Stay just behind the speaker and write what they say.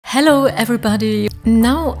Hello everybody!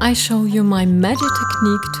 Now I show you my magic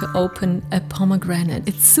technique to open a pomegranate.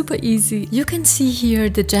 It's super easy. You can see here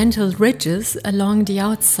the gentle ridges along the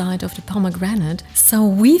outside of the pomegranate. So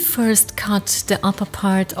we first cut the upper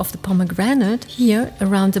part of the pomegranate here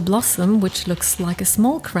around the blossom, which looks like a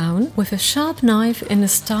small crown, with a sharp knife in a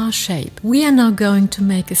star shape. We are now going to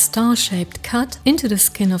make a star-shaped cut into the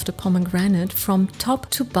skin of the pomegranate from top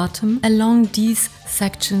to bottom along these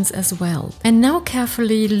sections as well. And now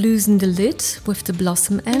carefully loosen the lid with the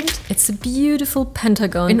blossom end. It's a beautiful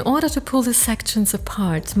pentagon. In order to pull the sections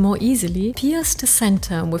apart more easily, pierce the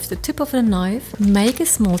center with the tip of the knife, make a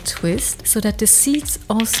small twist so that the seeds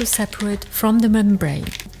also separate from the membrane.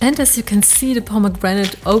 And as you can see, the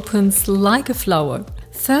pomegranate opens like a flower.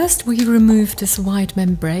 First we remove this white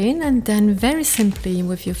membrane and then very simply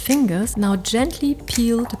with your fingers now gently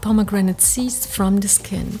peel the pomegranate seeds from the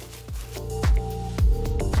skin.